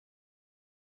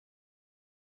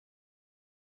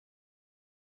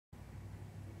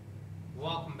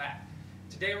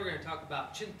Today we're going to talk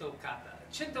about Chinto Kata.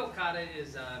 Chinto Kata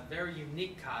is a very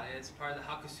unique kata. It's part of the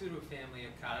Hakusuru family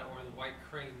of kata, or the white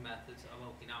crane methods of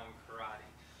Okinawan karate.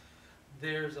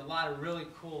 There's a lot of really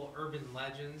cool urban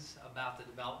legends about the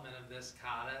development of this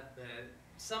kata, but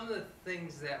some of the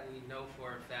things that we know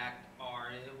for a fact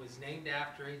are it was named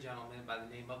after a gentleman by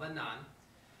the name of Anan.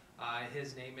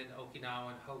 His name in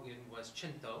Okinawan Hogan was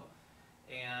Chinto,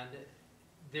 and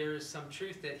there's some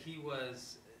truth that he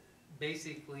was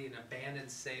basically an abandoned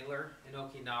sailor in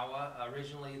Okinawa.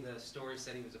 Originally the story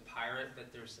said he was a pirate,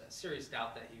 but there's a serious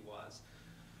doubt that he was.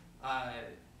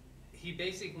 He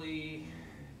basically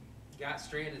got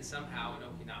stranded somehow in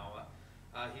Okinawa.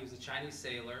 He was a Chinese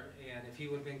sailor, and if he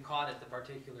would have been caught at the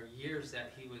particular years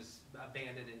that he was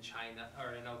abandoned in China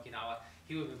or in Okinawa,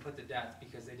 he would have been put to death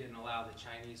because they didn't allow the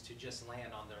Chinese to just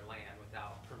land on their land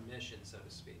without permission, so to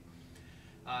speak.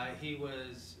 He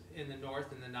was in the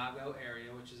north, in the Nago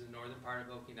area, which is the northern part of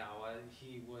Okinawa.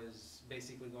 He was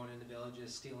basically going into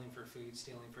villages, stealing for food,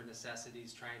 stealing for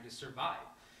necessities, trying to survive.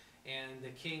 And the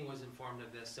king was informed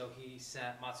of this, so he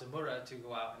sent Matsumura to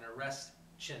go out and arrest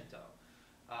Chinto.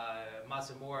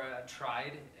 Matsumura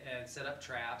tried and set up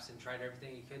traps and tried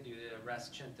everything he could do to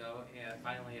arrest Chinto, and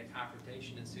finally a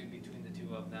confrontation ensued between the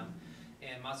two of them.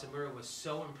 And Matsumura was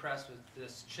so impressed with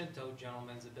this Chinto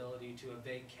gentleman's ability to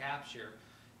evade capture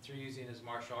through using his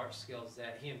martial arts skills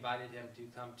that he invited him to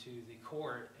come to the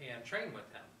court and train with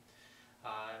him.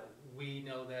 We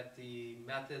know that the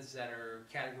methods that are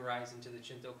categorized into the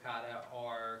Chinto Kata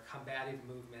are combative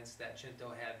movements that Chinto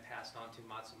had passed on to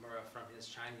Matsumura from his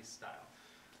Chinese style.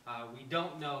 We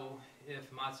don't know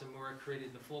if Matsumura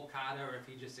created the full kata or if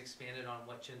he just expanded on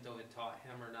what Chinto had taught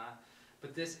him or not,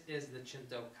 but this is the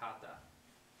Chinto Kata.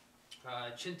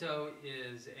 Chinto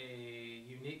is a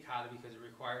unique kata because it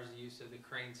requires the use of the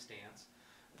crane stance.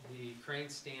 The crane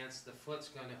stance, the foot's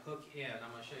going to hook in,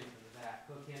 I'm going to show you from the back,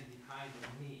 hook in behind the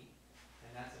knee, and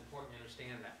that's important to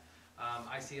understand that.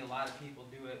 I see a lot of people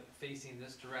do it facing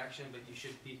this direction, but you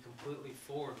should be completely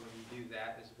forward when you do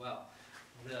that as well.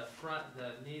 The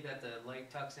knee that the leg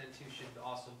tucks into should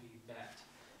also be bent.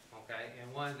 Okay,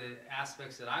 and one of the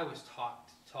aspects that I was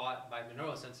taught by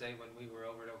Minoru Sensei when we were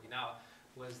over at Okinawa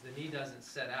was the knee doesn't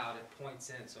set out, it points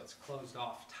in, so it's closed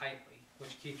off tightly,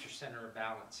 which keeps your center of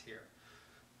balance here.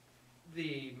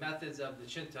 The methods of the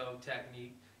Chinto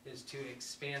technique is to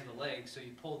expand the leg, so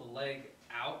you pull the leg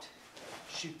out,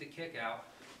 shoot the kick out,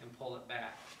 and pull it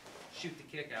back. Shoot the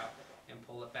kick out, and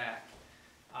pull it back.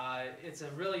 It's a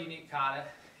really unique kata.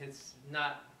 It's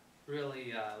not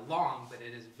really long, but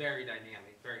it is very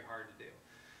dynamic, very hard to do.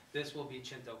 This will be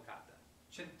Chinto Kata.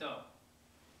 Chinto.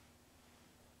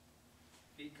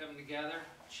 Feet come together,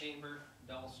 chamber,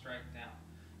 double strike down.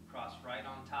 Cross right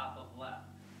on top of left.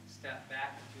 Step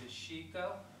back into a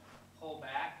shiko, pull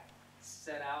back,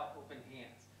 set out, open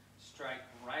hands. Strike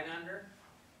right under,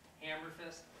 hammer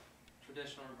fist,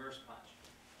 traditional reverse punch.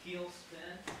 Heel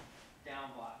spin, down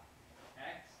block.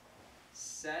 X,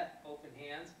 set, open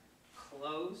hands,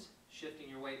 close, shifting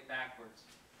your weight backwards.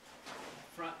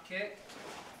 Front kick,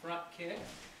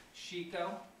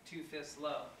 shiko, 2 fists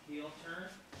low. Heel turn,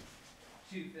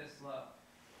 2 fists low.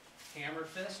 Hammer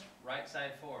fist, right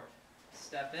side forward.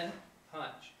 Step in,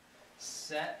 punch.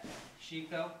 Set,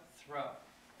 shiko, throw.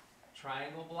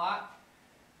 Triangle block,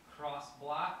 cross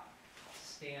block,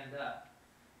 stand up.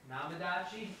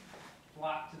 Namadachi,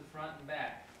 block to the front and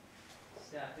back.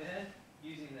 Step in,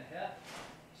 using the hip,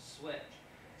 switch.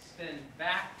 Spin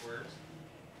backwards,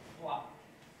 block.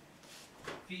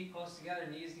 Feet close together,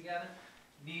 knees together.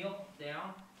 Kneel,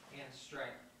 down, and straight.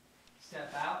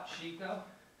 Step out, shiko,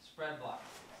 spread block.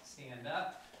 Stand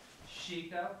up,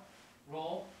 shiko,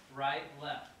 roll, right,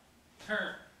 left.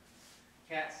 Turn,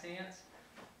 cat stance,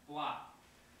 block.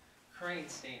 Crane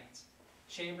stance.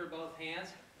 Chamber both hands,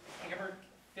 hammer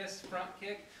fist front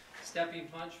kick, stepping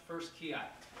punch, first ki.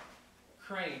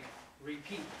 Crane,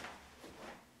 repeat.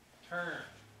 Turn,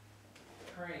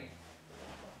 crane,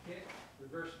 kick,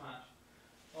 reverse punch.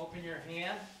 Open your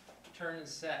hand, turn and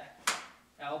set.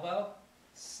 Elbow,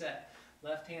 set.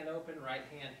 Left hand open, right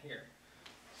hand here.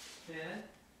 Spin,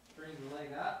 bring the leg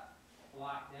up,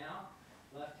 block down.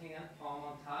 Left hand, palm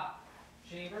on top.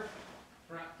 Chamber,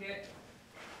 front kick,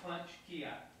 punch, ki.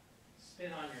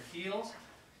 Spin on your heels,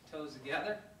 toes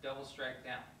together, double strike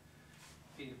down.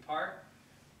 Feet apart,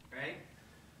 right?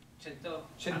 Chinto.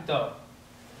 Chinto.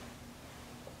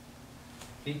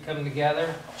 Feet coming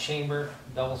together, chamber,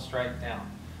 double strike down.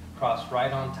 Cross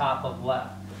right on top of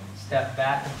left. Step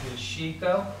back into a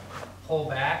shiko, pull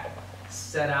back,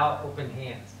 set out, open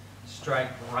hands.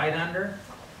 Strike right under,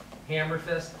 hammer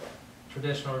fist,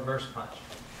 traditional reverse punch.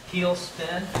 Heel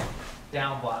spin,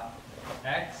 down block.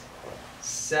 X,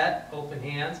 set, open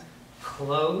hands,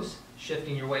 close,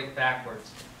 shifting your weight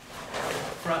backwards.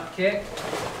 Front kick,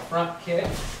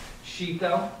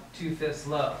 Chinto, 2 fists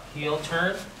low. Heel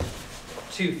turn,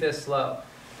 2 fists low.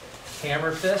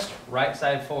 Hammer fist, right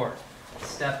side forward.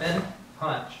 Step in,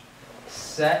 punch.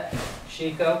 Set,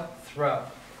 Chinto, throw.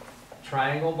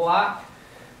 Triangle block,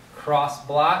 cross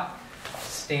block,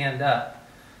 stand up.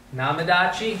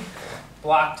 Namadachi,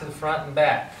 block to the front and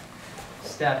back.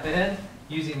 Step in,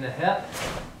 using the hip,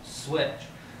 switch.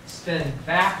 Spin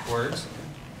backwards,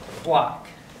 block.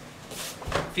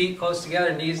 Feet close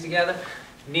together, knees together.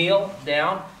 Kneel,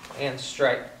 down, and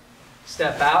strike.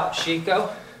 Step out, Chinto,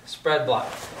 spread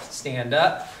block. Stand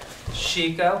up,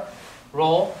 Chinto,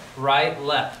 roll, right,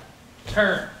 left.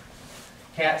 Turn,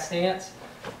 cat stance,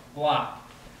 block.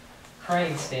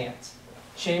 Crane stance.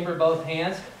 Chamber both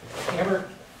hands. Hammer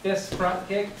fist front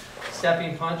kick.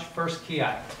 Stepping punch, first ki.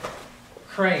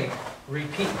 Crane,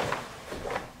 repeat.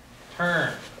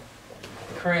 Turn,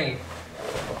 crane,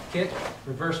 kick,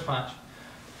 reverse punch.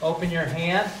 Open your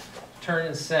hand, turn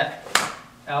and set.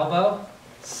 Elbow,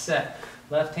 set.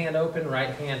 Left hand open,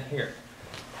 right hand here.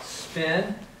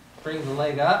 Spin, bring the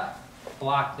leg up,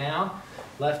 block down.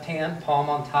 Left hand, palm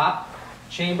on top.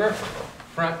 Chamber,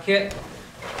 front kick,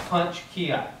 punch,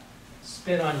 ki.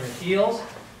 Spin on your heels,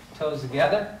 toes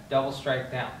together, double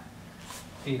strike down.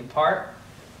 Feet apart,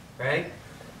 right?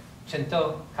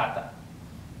 Chinto Kata.